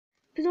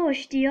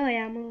Proștii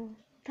ăia, mă.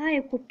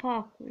 Taie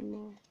copacul,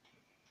 mă.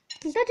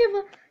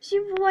 Uitați-vă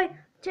și voi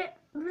ce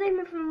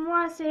vreme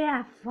frumoasă e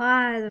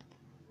afară.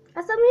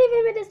 Asta nu e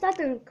vreme de stat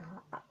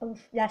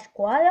la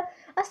școală,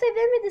 asta e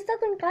vreme de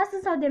stat în casă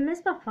sau de mers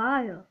pe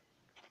afară.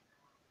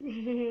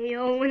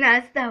 Eu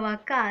una stau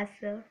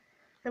acasă.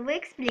 Să vă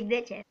explic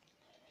de ce.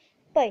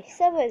 Păi,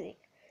 să vă zic.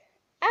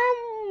 Am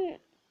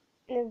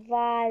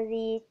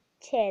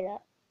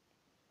varicelă.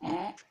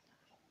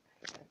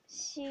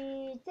 Și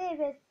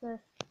trebuie să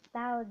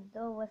stau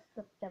 2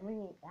 săptămâni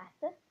în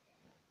casă.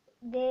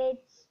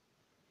 Deci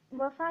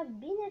mă fac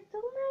bine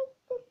tocmai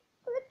de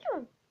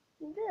Crăciun.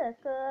 Da,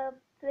 că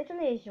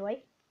Crăciunul e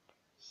joi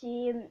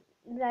și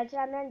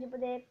Varicela mea început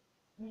de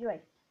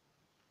joi.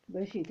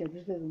 Bă, și te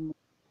duci de drumul.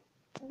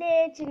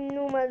 Deci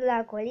nu mă duc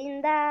la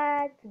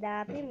colindat,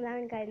 dar primul an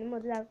în care nu mă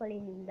duc la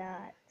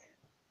colindat.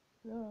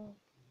 No.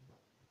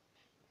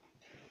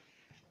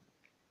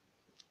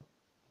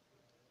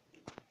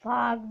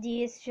 Fuck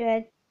this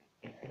shit.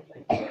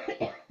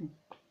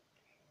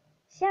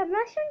 Și am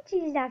luat și un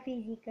 5 la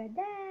fizică,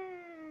 da.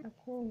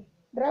 Acum.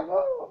 Bravo!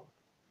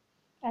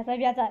 Asta e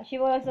viața și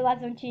vă rog să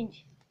luați un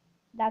 5.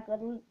 Dacă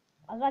nu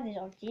ați luat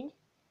deja un 5,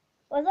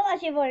 o să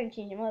luați și voi un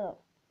 5, mă rog.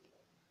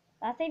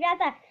 Asta e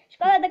viața.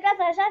 Școala de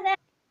clasă a 6.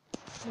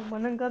 Nu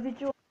mănâncă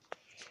picior.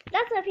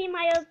 Dar să fim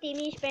mai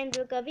optimiști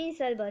pentru că vin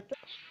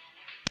sărbători.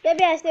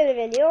 De-abia aștept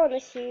Revelionul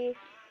și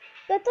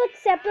că tot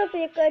se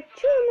apropie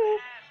Crăciunul.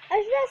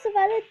 Aș vrea să vă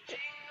arăt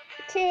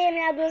ce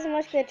mi-a adus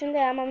Moș Crăciun de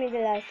la mami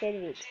de la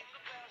servici.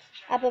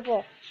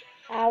 Apropo,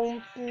 a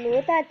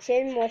umplut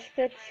acel Moș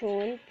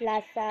Crăciun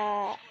plasa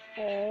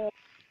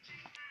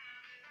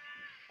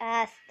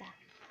asta.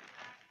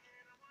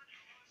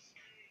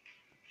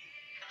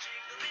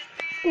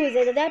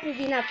 Scuze, dădea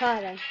din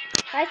afară.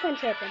 Hai să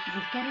începem.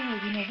 Care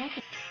e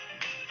vinovată?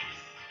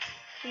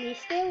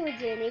 Niște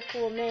ugenii cu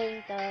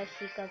mentă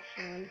și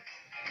căpșuni.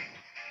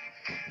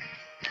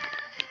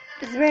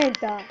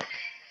 Smenta.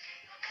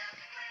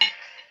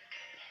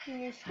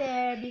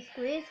 Niște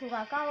biscuiți cu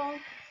cacao.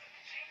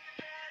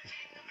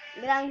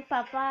 Grand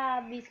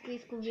papa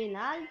biscuiți cu vin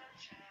alb.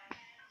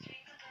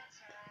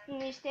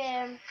 Niște,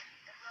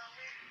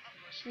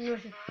 nu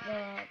știu,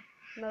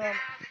 mă rog,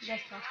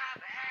 de-astea.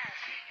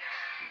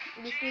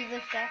 Biscuiți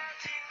de-astea.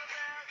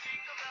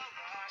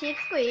 Chips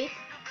cu it.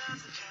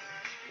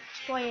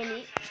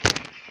 Poienic.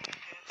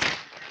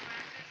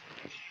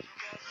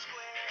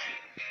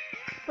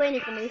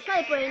 Poienic cu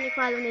mâișoare, poienic cu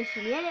alune și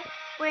miele,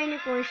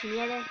 poienic cu un și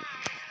miele.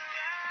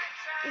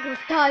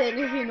 Gustare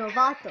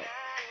nevinovată.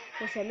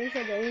 Cu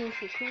semințe de in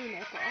și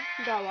crunetă.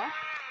 Două.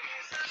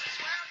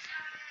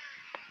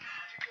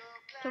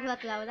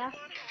 Ciocolată Laura.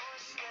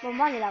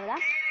 Bomboane Laura.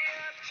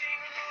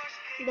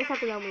 Desa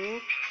cu lămâie.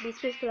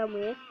 Biscuit cu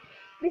lămâie.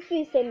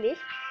 Biscuit sandwich.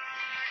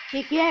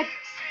 Și chec.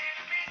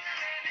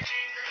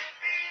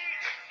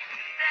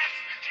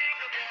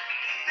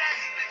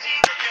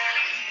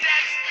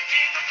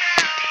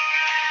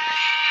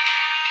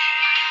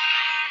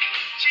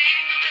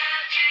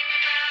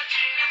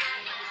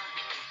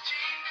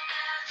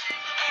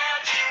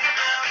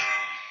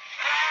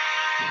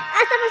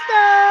 Asta a fost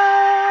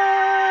tot!